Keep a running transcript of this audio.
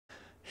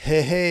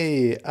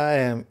Hey, I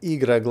am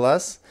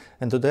iGroglaz,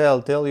 and today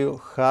I'll tell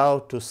you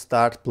how to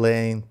start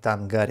playing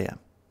Tangaria,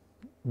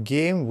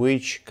 game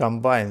which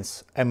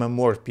combines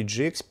MMORPG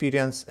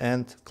experience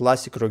and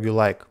classic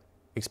roguelike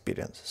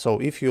experience. So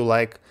if you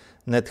like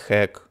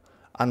NetHack,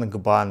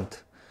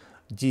 Angband,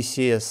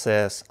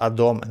 DCSS,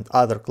 Adom and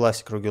other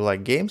classic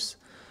roguelike games,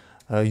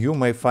 you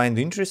may find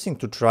interesting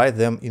to try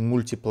them in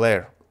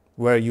multiplayer,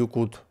 where you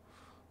could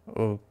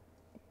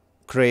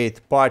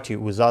create party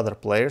with other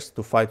players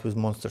to fight with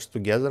monsters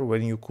together,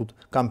 when you could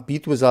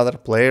compete with other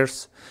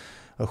players,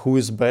 who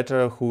is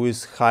better, who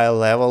is higher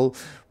level,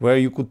 where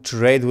you could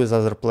trade with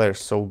other players.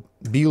 So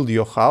build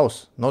your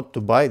house, not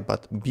to buy it,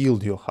 but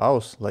build your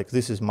house. Like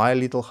this is my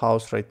little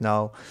house right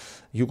now.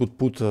 You could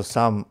put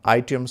some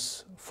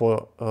items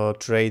for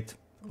trade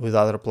with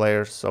other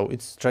players. So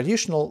it's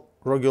traditional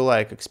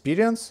roguelike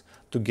experience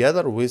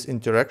together with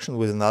interaction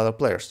with other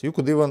players. You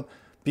could even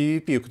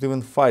PvP, you could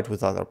even fight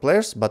with other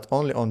players, but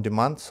only on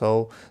demand,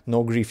 so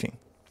no griefing.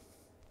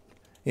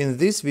 In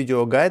this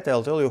video guide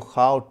I'll tell you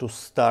how to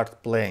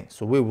start playing.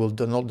 So we will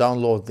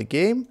download the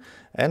game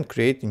and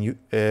create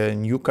a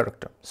new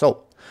character.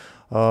 So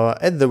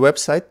at the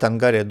website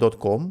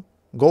tangaria.com,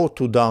 go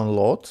to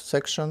download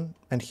section,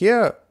 and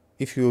here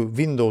if you're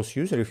Windows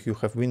user, if you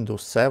have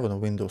Windows 7 or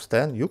Windows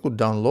 10, you could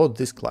download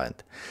this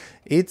client.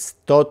 It's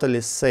totally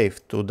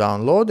safe to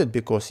download it,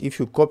 because if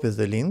you copy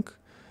the link,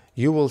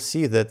 you will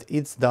see that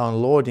it's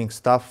downloading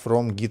stuff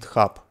from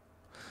GitHub.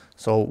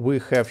 So we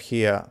have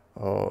here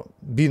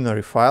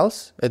binary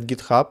files at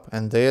GitHub,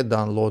 and they are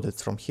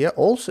downloaded from here.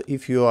 Also,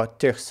 if you are a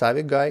tech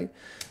savvy guy,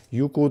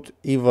 you could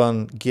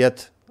even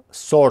get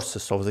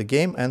sources of the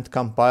game and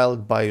compile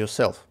it by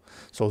yourself.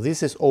 So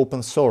this is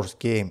open source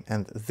game,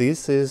 and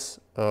this is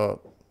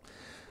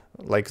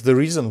like the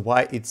reason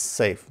why it's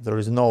safe. There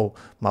is no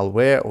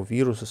malware or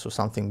viruses or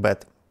something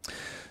bad.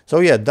 So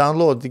yeah,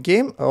 download the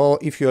game, or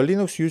if you're a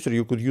Linux user,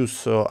 you could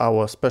use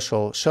our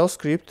special shell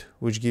script,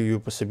 which give you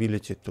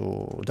possibility to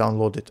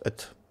download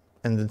it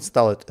and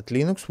install it at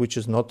Linux, which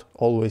is not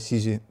always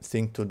easy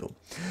thing to do.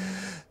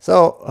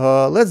 So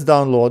let's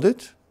download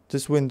it,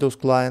 this Windows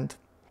client.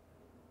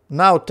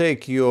 Now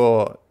take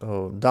your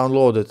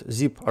downloaded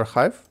zip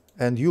archive,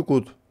 and you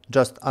could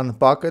just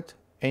unpack it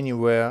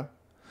anywhere.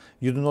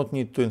 You do not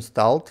need to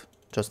install it,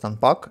 just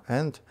unpack,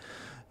 and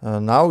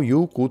now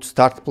you could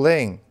start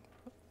playing.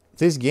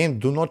 This game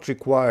do not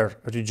require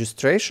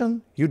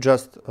registration. You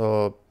just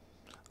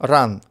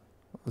run.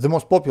 The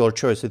most popular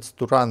choice is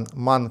to run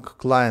monk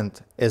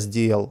client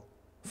SDL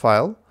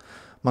file.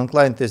 Monk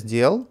client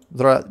SDL.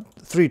 There are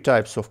 3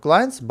 types of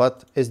clients,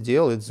 but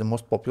SDL is the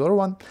most popular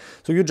one.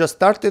 So you just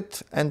start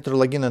it, enter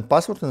login and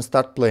password, and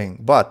start playing.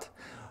 But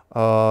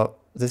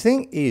the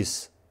thing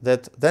is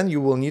that then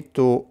you will need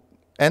to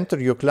enter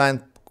your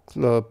client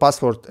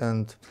password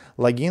and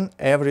login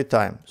every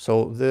time.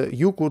 So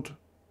you could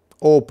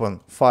open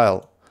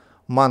file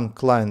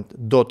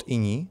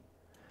monclient.ini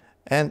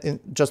and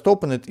just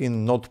open it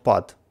in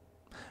Notepad,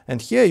 and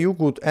here you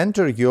could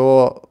enter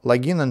your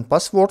login and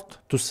password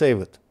to save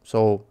it.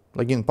 So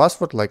login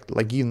password, like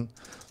login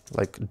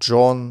like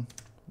John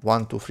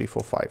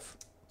 12345,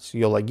 it's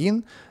your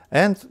login,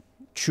 and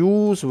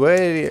choose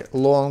very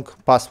long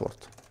password,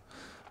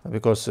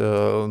 because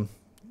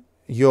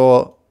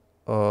your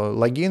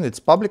login, it's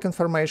public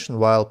information,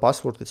 while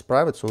password is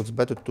private, so it's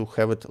better to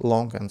have it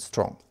long and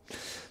strong.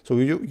 So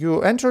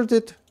you entered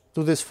it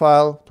to this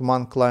file, to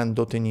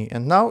monclient.ini,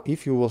 and now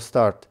if you will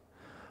start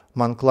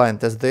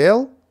monclient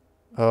SDL,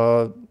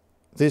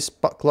 this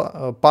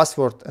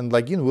password and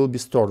login will be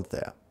stored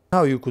there.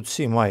 Now you could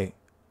see my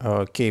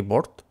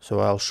keyboard,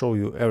 so I'll show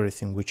you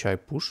everything which I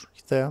push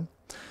there.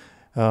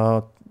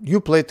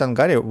 You play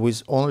Tangaria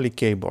with only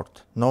keyboard,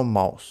 no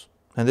mouse,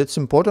 and it's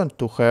important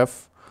to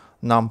have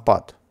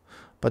numpad.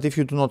 But if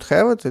you do not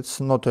have it, it's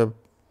not a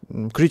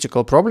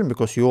critical problem,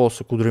 because you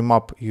also could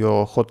remap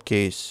your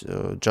hotkeys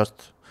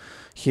just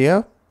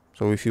here.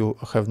 So if you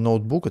have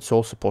notebook, it's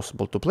also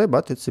possible to play,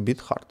 but it's a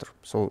bit harder.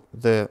 So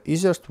the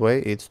easiest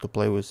way is to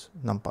play with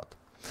numpad.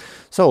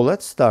 So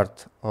let's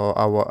start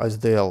our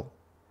SDL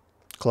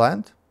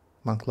client,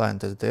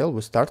 monclient SDL.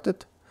 We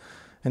started,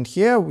 and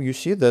here you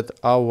see that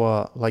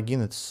our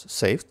login is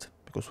saved,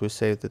 because we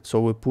saved it.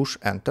 So we push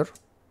enter,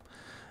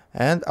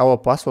 and our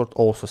password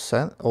also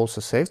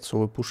saved, so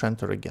we push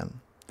enter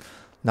again.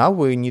 Now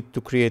we need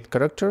to create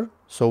character,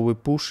 so we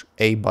push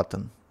A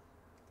button,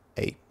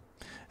 A.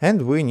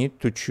 And we need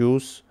to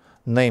choose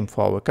name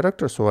for our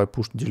character, so I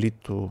push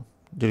delete to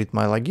delete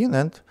my login,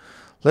 and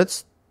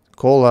let's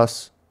call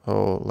us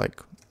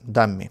like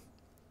dummy.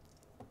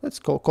 Let's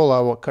call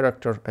our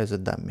character as a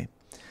dummy.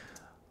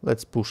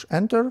 Let's push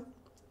enter,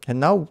 and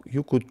now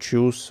you could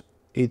choose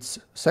its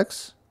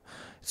sex.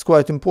 It's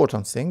quite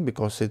important thing,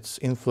 because it's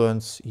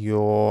influence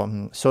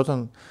your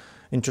certain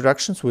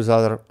interactions with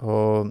other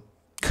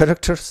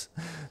characters.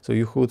 So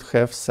you could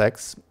have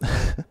sex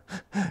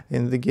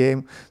in the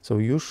game, so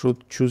you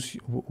should choose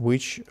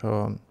which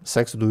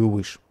sex do you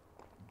wish.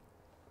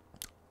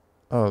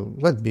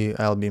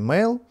 I'll be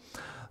male.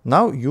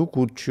 Now you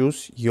could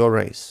choose your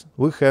race.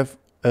 We have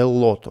a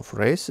lot of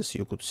races.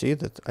 You could see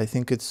that I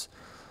think it's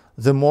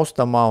the most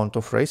amount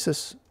of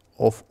races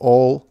of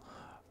all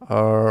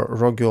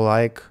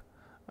roguelike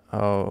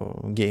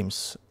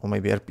games, or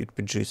maybe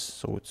RPGs,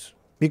 so it's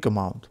big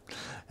amount.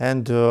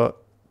 And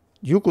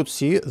you could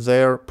see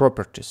their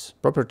properties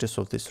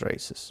of these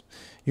races.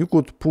 You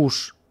could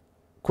push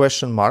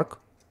question mark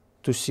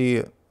to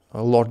see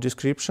a lore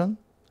description,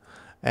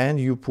 and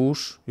you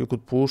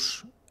could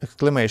push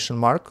exclamation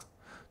mark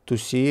to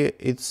see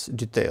its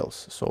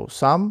details. So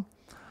some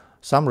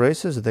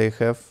races, they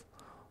have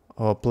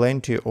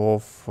plenty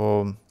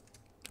of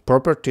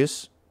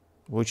properties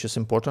which is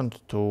important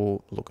to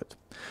look at.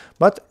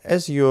 But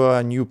as you're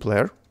a new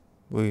player,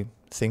 we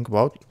think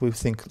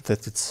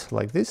that it's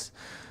like this.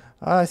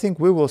 I think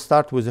we will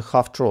start with a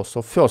half troll.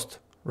 So first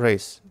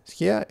race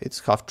here,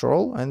 it's half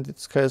troll, and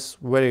it has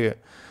very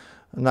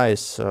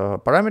nice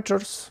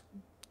parameters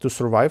to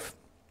survive.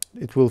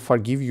 It will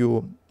forgive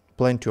you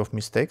plenty of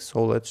mistakes.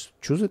 So let's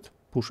choose it,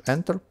 push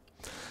enter.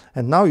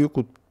 And now you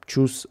could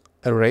choose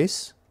a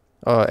race,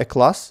 a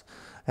class,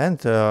 and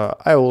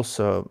I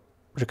also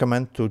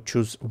recommend to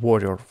choose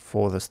warrior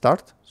for the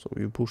start. So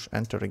you push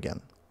enter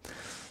again.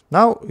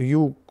 Now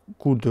you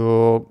could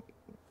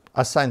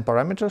assign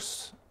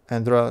parameters,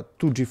 and there are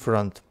two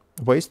different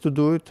ways to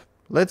do it.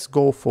 Let's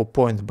go for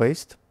point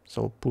based.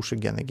 So push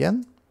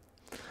again,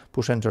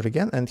 push enter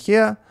again, and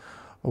here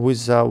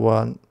with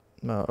our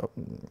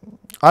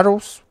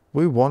arrows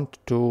we want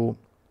to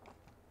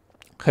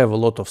have a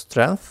lot of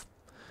strength,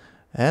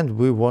 and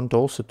we want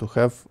also to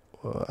have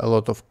a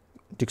lot of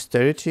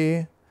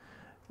dexterity,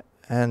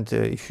 and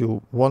if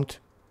you want,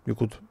 you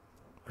could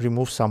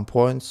remove some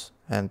points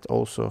and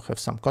also have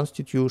some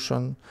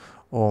constitution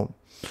or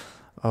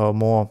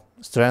more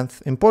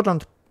strength.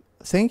 Important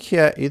thing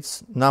here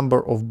is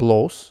number of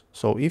blows.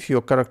 So if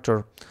your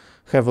character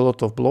have a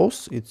lot of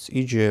blows, it's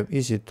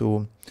easy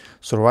to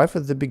survive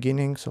at the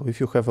beginning. So if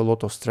you have a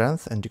lot of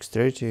strength and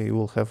dexterity, you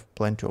will have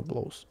plenty of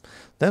blows.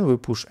 Then we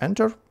push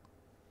enter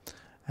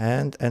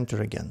and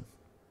enter again.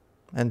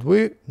 And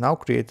we now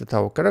created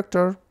our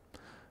character.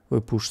 We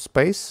push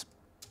space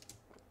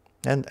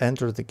and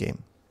enter the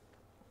game.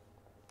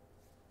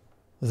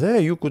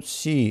 There you could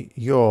see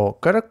your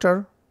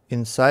character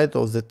inside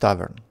of the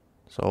tavern.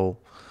 So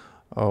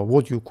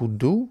what you could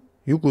do,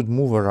 you could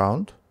move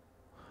around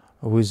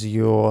with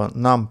your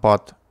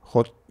numpad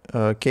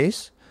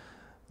case.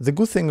 The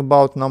good thing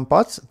about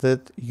numpads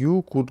that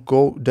you could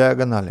go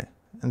diagonally,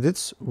 and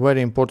it's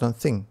very important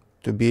thing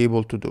to be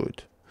able to do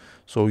it.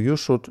 So you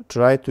should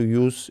try to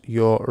use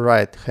your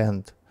right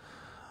hand,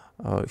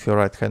 if you're a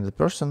right-handed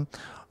person,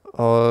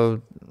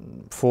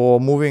 for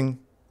moving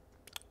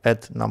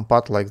at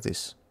numpad like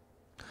this.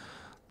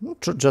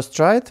 Just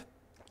try it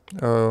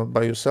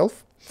by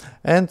yourself.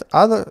 And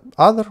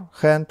other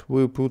hand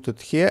we put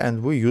it here,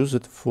 and we use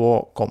it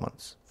for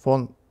commands.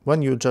 For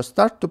when you just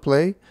start to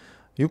play,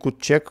 you could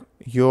check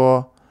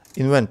your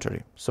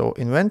inventory. So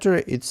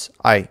inventory, it's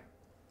I.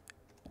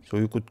 So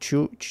you could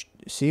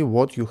see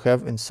what you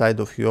have inside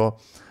of your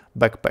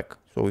backpack.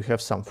 So we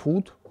have some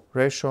food,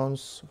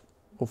 rations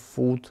of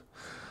food,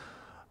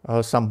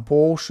 some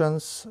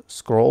potions,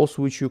 scrolls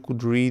which you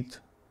could read.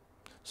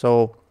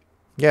 So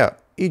yeah,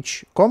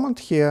 each command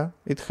here,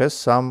 it has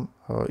some,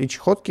 each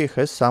hotkey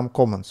has some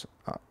commands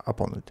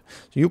upon it.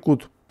 So you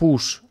could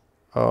push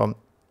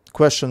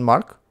question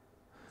mark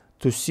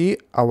to see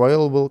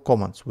available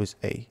commands with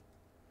A.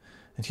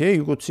 And here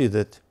you could see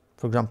that,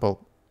 for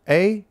example,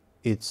 A,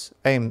 it's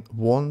aim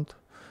wand,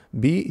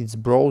 B, it's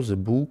browse a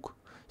book,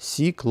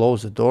 C,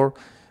 close the door.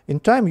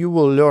 In time you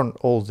will learn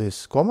all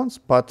these commands,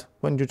 but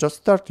when you just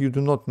start, you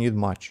do not need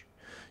much.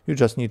 You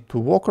just need to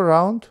walk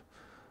around,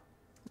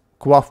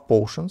 quaff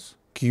potions,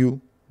 Q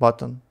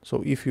button.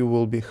 So if you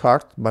will be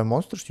hurt by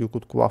monsters, you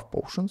could quaff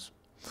potions.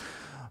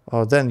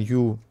 Then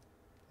you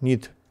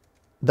need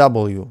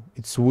W,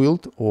 it's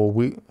wield or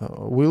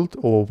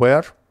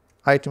wear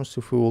items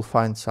if we will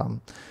find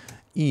some.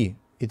 E,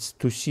 it's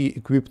to see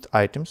equipped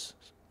items,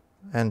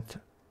 and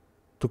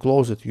to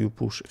close it you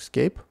push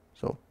escape.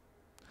 So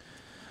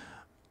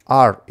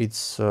R,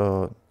 it's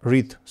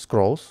read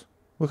scrolls.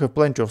 We have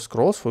plenty of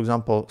scrolls. For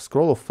example,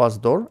 scroll of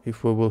fast door.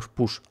 If we will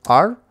push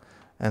R,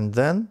 and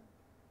then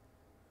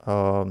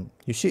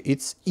you see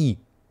it's E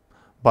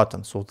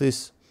button. So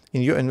this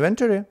in your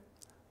inventory,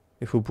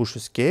 if we push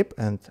escape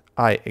and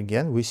I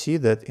again, we see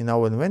that in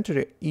our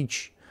inventory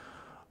each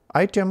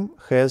item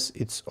has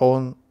its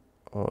own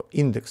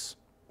index.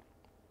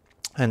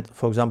 And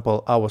for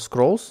example, our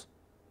scrolls,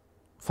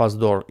 fast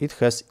door, it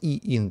has E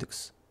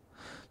index.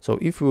 So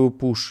if we will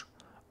push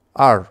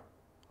R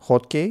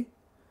hotkey,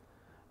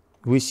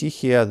 we see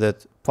here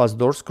that fast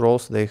door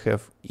scrolls, they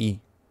have E.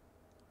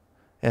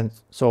 And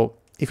so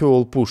if we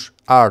will push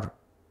R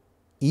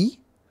E,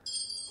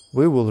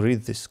 we will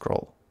read this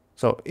scroll.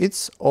 So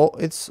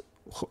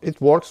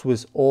it works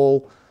with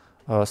all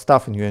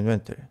stuff in your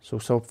inventory. So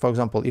for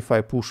example, if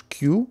I push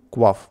Q,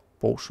 quaff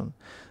potion,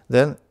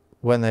 then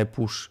when I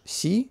push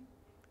C,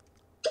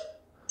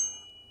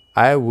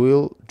 I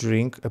will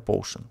drink a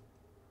potion.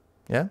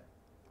 Yeah.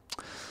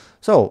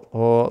 So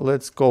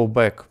let's go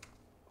back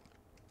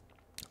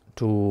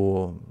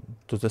to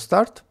the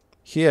start.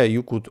 Here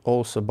you could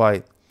also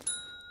buy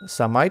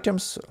some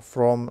items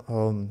from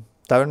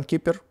Tavern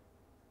Keeper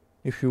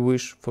if you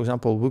wish. For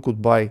example, we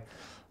could buy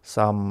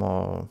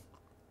some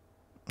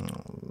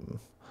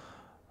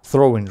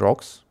throwing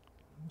rocks.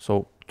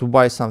 So to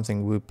buy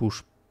something we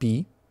push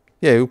P.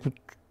 Yeah,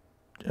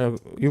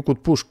 you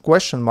could push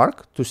question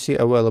mark to see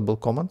available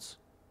commands.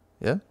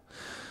 Yeah,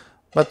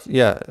 but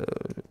yeah,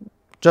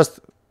 just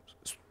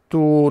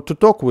to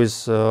talk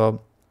with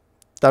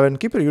Tavern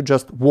Keeper, you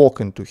just walk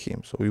into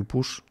him. So you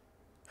push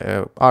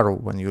arrow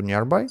when you're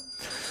nearby,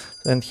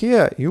 and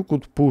here you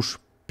could push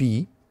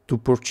P to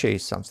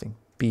purchase something.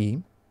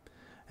 P,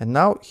 and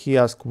now he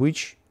asks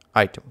which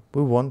item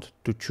we want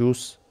to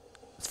choose.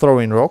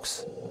 Throwing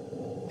rocks,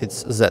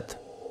 it's Z.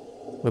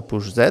 We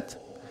push Z,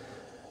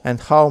 and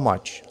how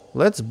much?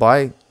 Let's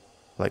buy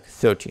like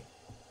 30,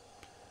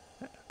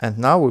 and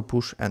now we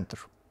push enter.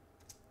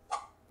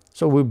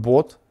 So we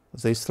bought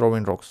these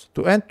throwing rocks.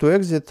 To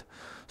exit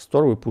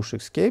store we push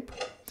escape,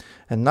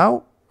 and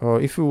now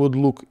if you would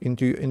look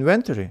into your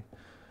inventory,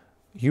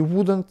 you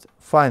wouldn't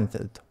find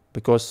it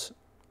because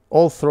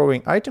all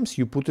throwing items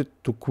you put it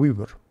to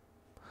quiver.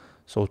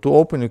 So to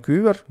open a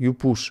quiver you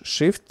push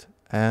shift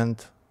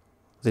and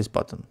this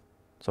button.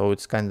 So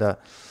it's kind of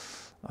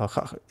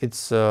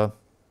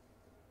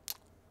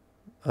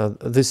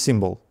this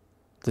symbol,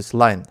 this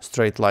line,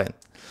 straight line.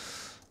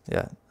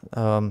 Yeah.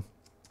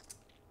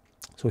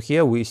 So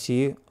here we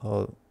see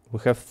we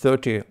have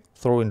 30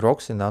 throwing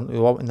rocks in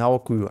our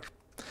quiver.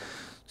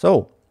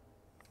 So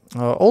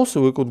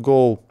also we could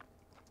go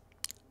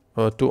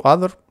to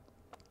other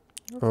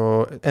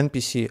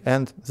NPC,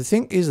 and the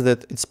thing is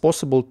that it's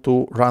possible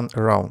to run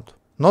around,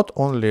 not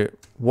only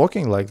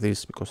walking like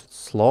this because it's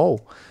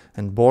slow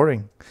and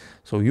boring.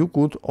 So you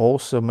could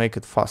also make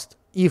it fast.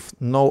 If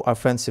no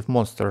offensive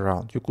monster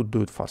around, you could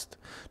do it fast.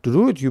 To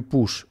do it, you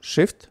push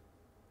shift,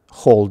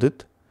 hold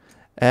it,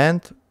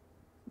 and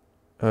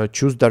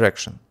choose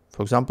direction.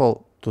 For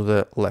example, to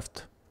the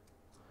left.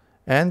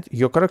 And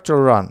your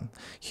character run.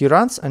 He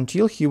runs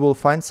until he will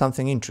find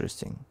something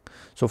interesting.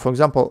 So for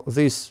example,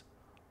 this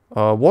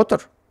water,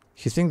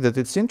 he thinks that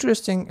it's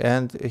interesting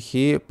and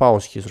he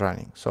pauses his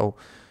running. So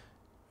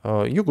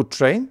you could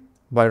train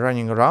by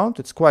running around.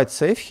 It's quite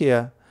safe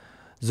here.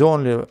 The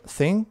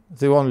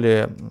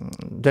only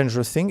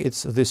dangerous thing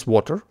is this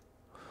water,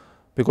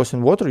 because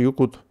in water you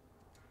could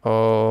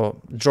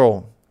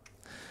drown.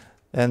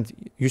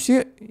 And you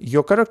see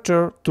your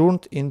character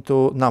turned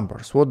into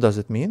numbers. What does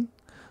it mean?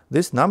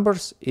 These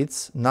numbers,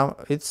 it's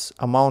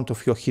amount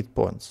of your hit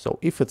points. So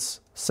if it's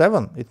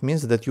 7, it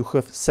means that you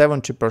have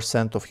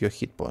 70% of your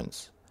hit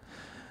points.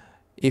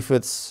 If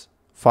it's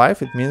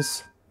 5, it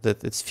means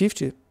that it's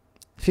 50.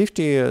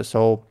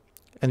 So,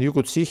 and you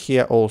could see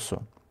here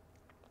also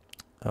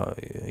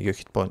your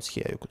hit points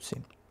here, you could see.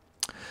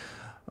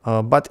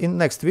 But in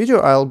next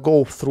video I'll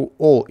go through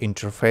all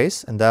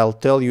interface and I'll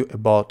tell you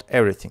about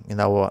everything in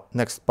our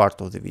next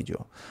part of the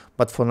video.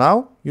 But for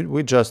now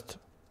we just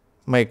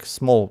make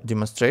small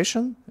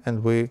demonstration,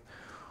 and we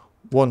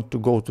want to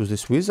go to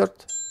this wizard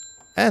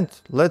and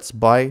let's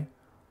buy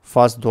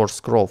fast door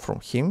scroll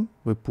from him.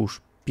 We push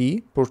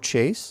P,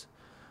 purchase,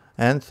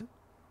 and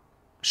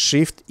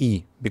shift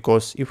E,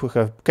 because if we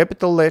have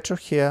capital letter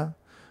here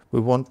we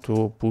want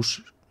to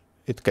push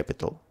it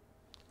capital.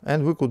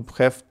 And we could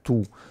have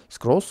 2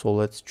 scrolls, so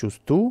let's choose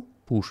 2,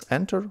 push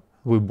enter,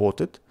 we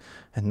bought it,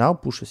 and now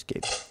push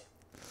escape.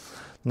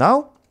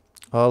 Now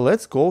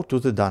let's go to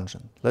the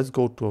dungeon. Let's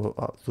go to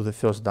the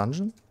first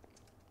dungeon.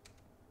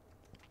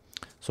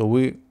 So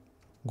we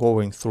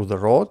going through the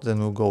road,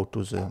 then we go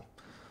to the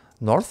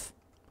north,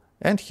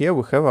 and here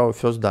we have our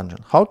first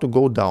dungeon. How to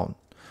go down?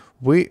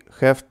 We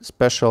have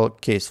special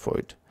case for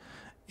it.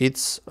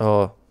 It's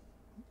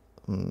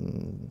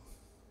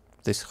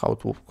this how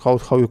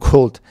you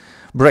call it,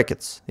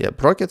 brackets. Yeah,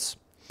 brackets,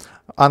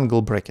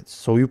 angle brackets.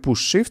 So you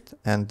push shift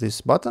and this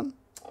button,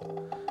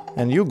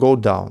 and you go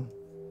down.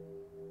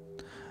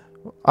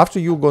 After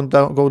you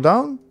go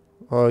down,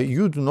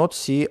 you do not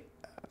see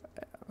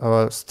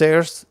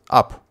stairs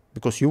up,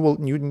 because you will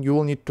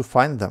need to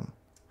find them.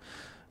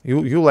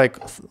 You like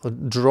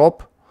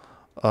drop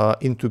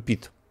into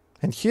pit,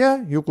 and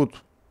here you could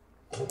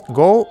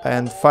go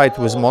and fight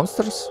with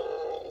monsters.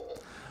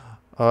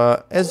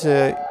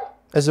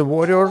 As a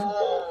warrior,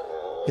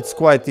 it's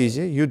quite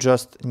easy. You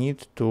just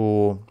need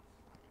to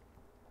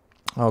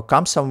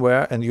come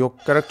somewhere and your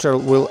character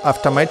will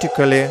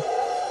automatically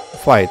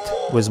fight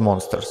with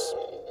monsters.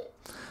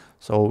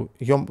 So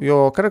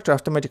your character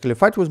automatically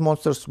fight with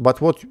monsters, but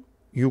what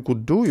you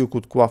could do, you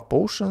could craft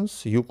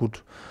potions, you could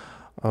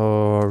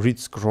read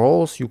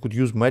scrolls, you could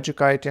use magic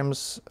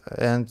items,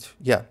 and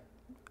yeah,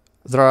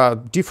 there are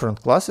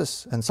different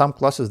classes, and some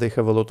classes they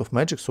have a lot of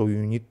magic, so you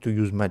need to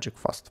use magic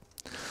fast.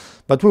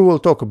 But we will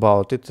talk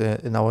about it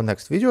in our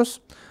next videos.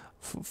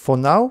 For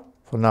now,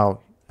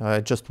 I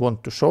just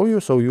want to show you.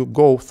 So you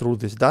go through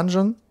this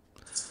dungeon,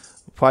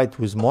 fight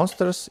with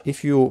monsters.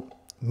 If you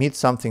meet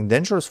something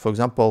dangerous, for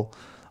example,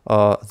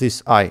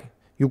 this eye,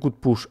 you could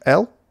push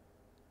L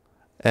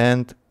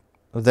and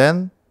then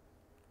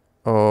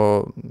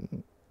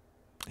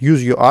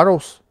use your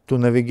arrows to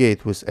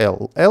navigate with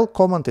L. L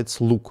command, it's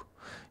look.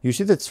 You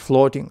see that's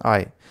floating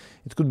eye.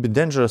 It could be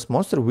dangerous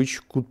monster which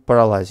could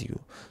paralyze you.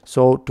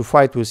 So to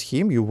fight with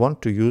him, you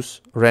want to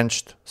use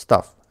ranged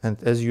stuff. And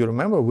as you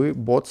remember, we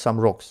bought some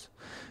rocks.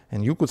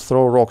 And you could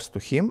throw rocks to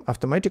him.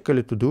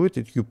 Automatically to do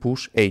it, you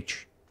push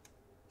H.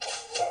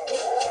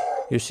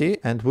 You see?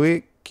 And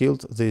we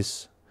killed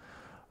this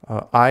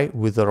eye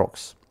with the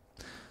rocks.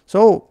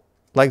 So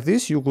like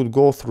this, you could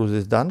go through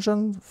this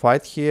dungeon,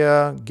 fight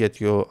here, get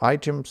your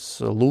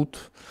items, loot,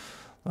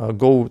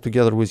 go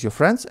together with your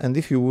friends. And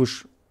if you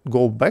wish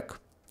go back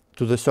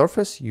to the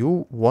surface,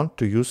 you want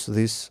to use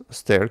this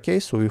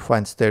staircase. So you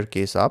find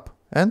staircase up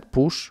and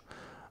push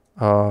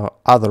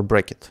other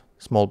bracket,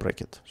 small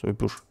bracket. So you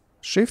push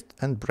shift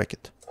and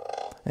bracket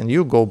and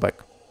you go back.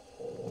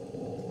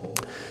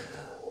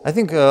 I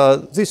think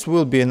this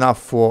will be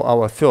enough for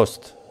our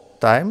first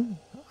time.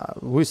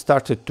 We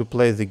started to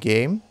play the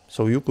game,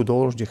 so you could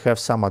already have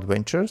some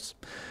adventures.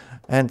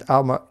 And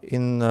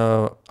in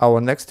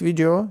our next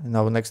video, in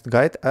our next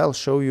guide, I'll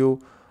show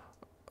you,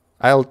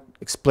 I'll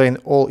explain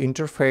all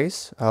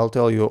interface, I'll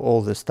tell you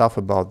all the stuff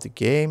about the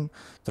game.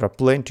 There are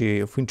plenty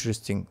of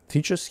interesting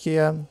features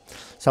here,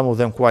 some of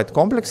them quite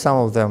complex, some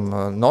of them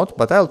not,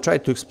 but I'll try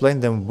to explain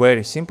them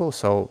very simple,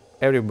 so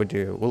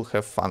everybody will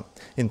have fun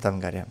in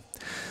Tangaria.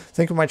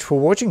 Thank you much for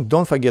watching.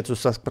 Don't forget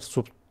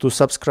to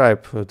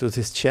subscribe to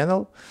this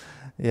channel.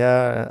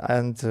 Yeah,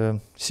 and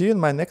see you in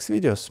my next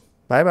videos.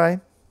 Bye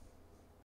bye.